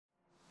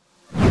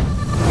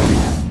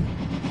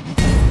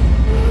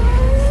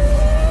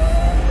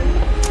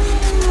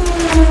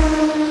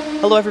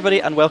Hello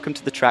everybody and welcome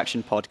to the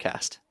Traxion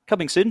Podcast.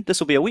 Coming soon, this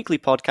will be a weekly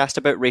podcast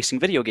about racing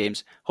video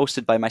games,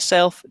 hosted by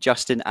myself,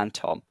 Justin and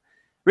Tom.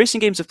 Racing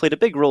games have played a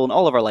big role in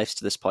all of our lives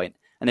to this point,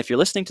 and if you're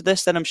listening to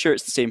this then I'm sure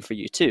it's the same for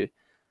you too.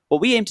 What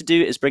we aim to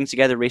do is bring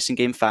together racing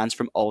game fans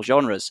from all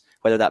genres,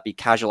 whether that be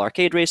casual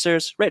arcade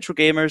racers, retro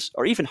gamers,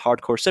 or even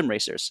hardcore sim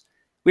racers.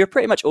 We are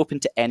pretty much open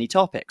to any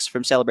topics,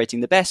 from celebrating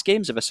the best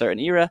games of a certain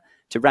era,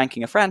 to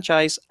ranking a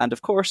franchise, and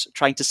of course,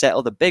 trying to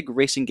settle the big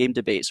racing game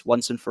debates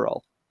once and for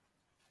all.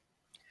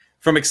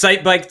 From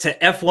Excitebike to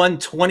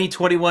F1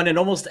 2021 and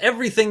almost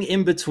everything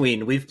in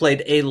between, we've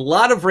played a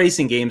lot of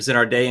racing games in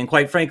our day, and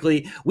quite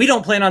frankly, we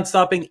don't plan on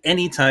stopping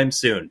anytime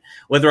soon.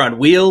 Whether on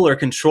wheel or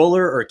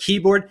controller or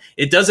keyboard,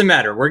 it doesn't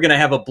matter. We're going to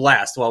have a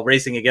blast while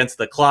racing against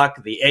the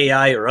clock, the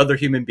AI, or other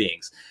human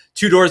beings.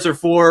 Two doors or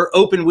four,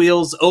 open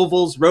wheels,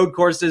 ovals, road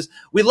courses.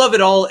 We love it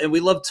all, and we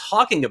love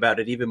talking about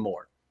it even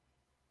more.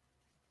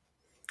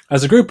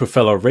 As a group of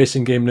fellow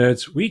racing game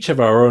nerds, we each have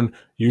our own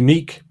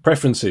unique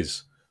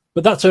preferences.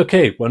 But that's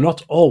okay, we're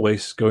not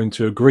always going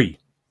to agree.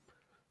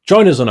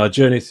 Join us on our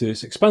journey through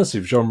this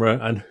expansive genre,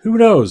 and who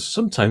knows,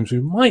 sometimes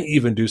we might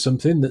even do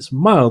something that's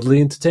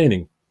mildly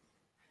entertaining.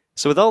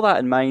 So with all that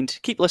in mind,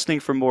 keep listening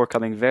for more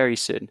coming very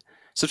soon.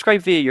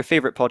 Subscribe via your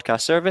favourite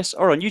podcast service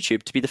or on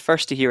YouTube to be the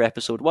first to hear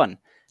episode 1.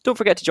 Don't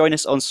forget to join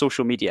us on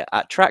social media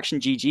at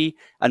TractionGG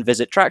and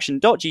visit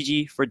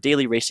traxion.gg for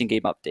daily racing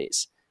game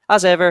updates.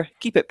 As ever,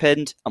 keep it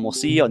pinned and we'll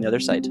see you on the other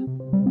side.